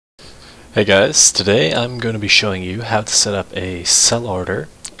Hey guys, today I'm going to be showing you how to set up a sell order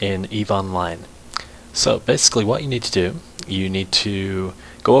in EVE Online. So basically what you need to do, you need to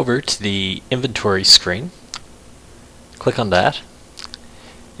go over to the inventory screen, click on that,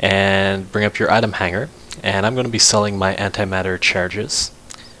 and bring up your item hanger, and I'm going to be selling my antimatter charges.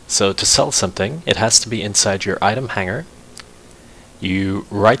 So to sell something, it has to be inside your item hanger. You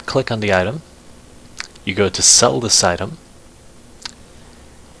right click on the item, you go to sell this item,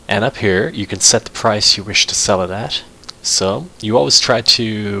 and up here you can set the price you wish to sell it at. So you always try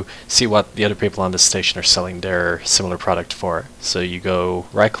to see what the other people on this station are selling their similar product for. So you go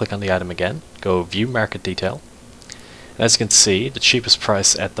right click on the item again, go view market detail. And as you can see, the cheapest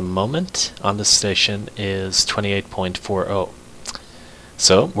price at the moment on this station is 28.40.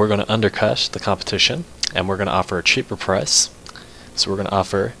 So we're going to undercut the competition and we're going to offer a cheaper price. So we're going to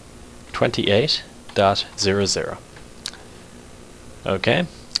offer 28.00. Okay.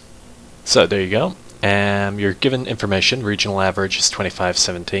 So there you go. You're given information. Regional average is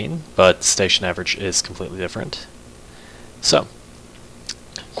 25.17, but station average is completely different. So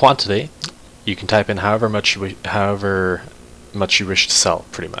quantity, you can type in however much you wish to sell,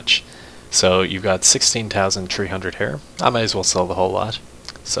 pretty much. So you've got 16,300 here. I might as well sell the whole lot.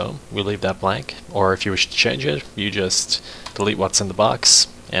 So we leave that blank. Or if you wish to change it, you just delete what's in the box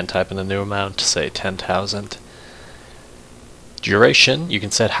and type in a new amount, say 10,000. Duration, you can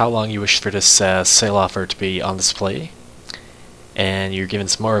set how long you wish for this sale offer to be on display, and you're given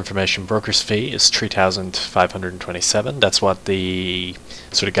some more information. Broker's fee is 3,527. That's what the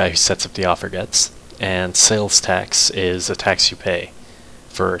sort of guy who sets up the offer gets, and sales tax is a tax you pay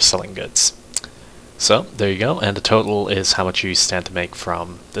for selling goods. So there you go, and the total is how much you stand to make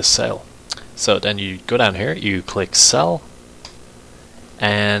from this sale. So then you go down here, you click sell,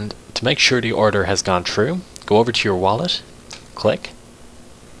 and to make sure the order has gone through, go over to your wallet, click,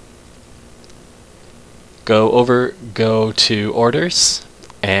 go to orders,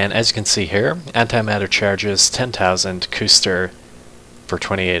 and as you can see here, antimatter charges 10,000, Cooster for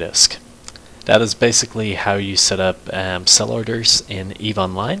 28 ISK. That is basically how you set up sell orders in EVE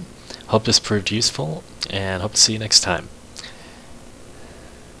Online. Hope this proved useful, and hope to see you next time.